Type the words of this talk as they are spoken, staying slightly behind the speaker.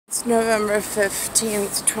It's November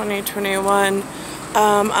 15th, 2021.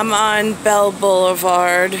 I'm on Bell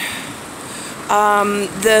Boulevard.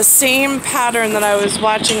 The same pattern that I was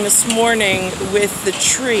watching this morning with the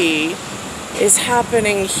tree is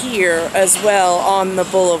happening here as well on the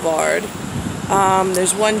boulevard.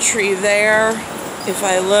 There's one tree there. If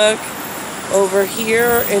I look over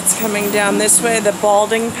here, it's coming down this way, the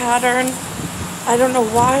balding pattern. I don't know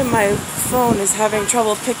why my phone is having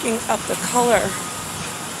trouble picking up the color.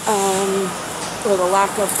 Or the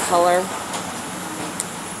lack of color.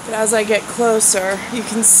 But as I get closer, you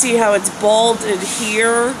can see how it's balded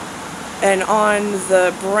here and on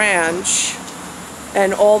the branch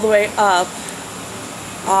and all the way up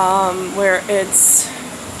where it's,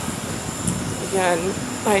 again,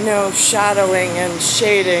 I know shadowing and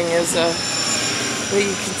shading is but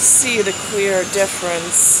you can see the clear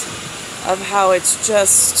difference of how it's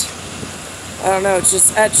just, I don't know, it's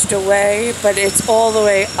just etched away, but it's all the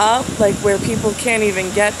way up, like where people can't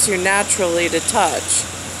even get to naturally to touch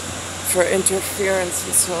for interference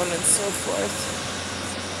and so on and so forth.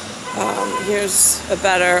 Here's a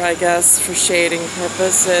better, I guess, for shading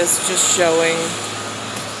purposes, just showing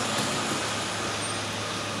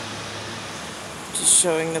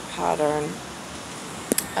the pattern.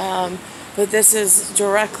 But this is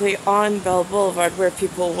directly on Bell Boulevard where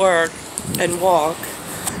people work and walk.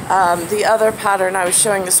 The other pattern I was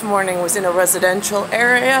showing this morning was in a residential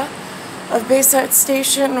area of Bayside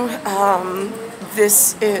Station.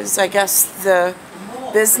 This is, I guess, the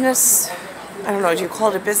business, I don't know, do you call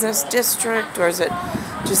it a business district, or is it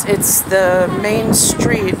just, it's the main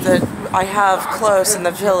street that I have close in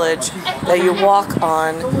the village that you walk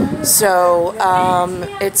on. So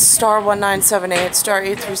it's star 1978, star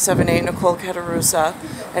 8378, Nicole, Cattaruzza,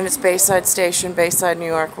 and it's Bayside Station, Bayside, New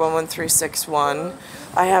York, 11361.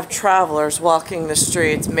 I have travelers walking the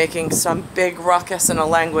streets making some big ruckus in a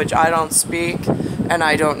language I don't speak and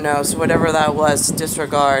I don't know, so whatever that was,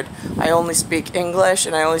 disregard. I only speak English,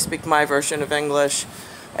 and I only speak my version of English,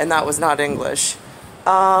 and that was not English.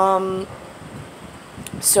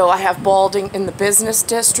 So I have balding in the business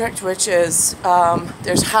district, which is,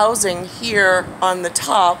 there's housing here on the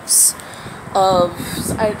tops of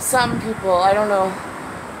some people, I don't know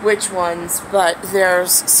which ones, but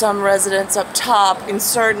there's some residents up top in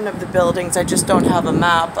certain of the buildings. I just don't have a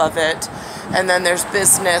map of it. And then there's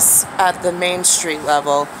business at the Main Street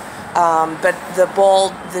level. But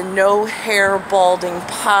the no hair balding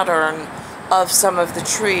pattern of some of the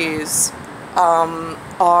trees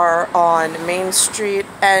are on Main Street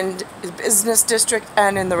and business district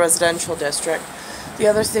and in the residential district. The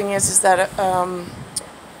other thing is that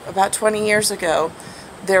about 20 years ago,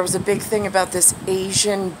 there was a big thing about this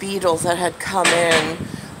Asian beetle that had come in.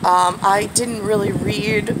 I didn't really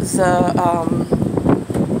read the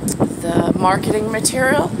marketing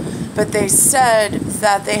material, but they said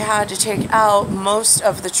that they had to take out most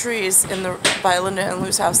of the trees by Linda and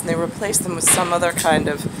Lou's house, and they replaced them with some other kind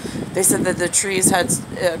of, they said that the trees had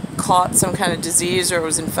caught some kind of disease or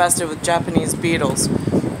was infested with Japanese beetles.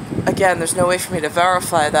 Again, there's no way for me to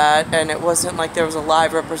verify that, and it wasn't like there was a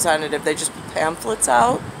live representative. They just put pamphlets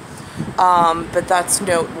out, but that's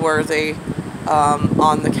noteworthy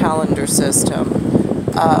on the calendar system.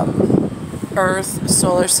 Earth,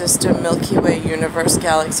 solar system, Milky Way, universe,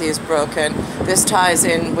 galaxy is broken. This ties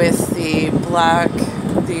in with the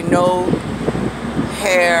no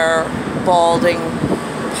hair, balding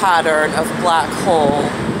pattern of black hole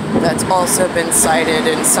that's also been cited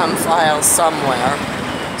in some files somewhere.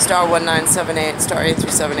 Star 1978, star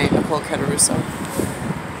 8378, Nicole, Cattaruzza.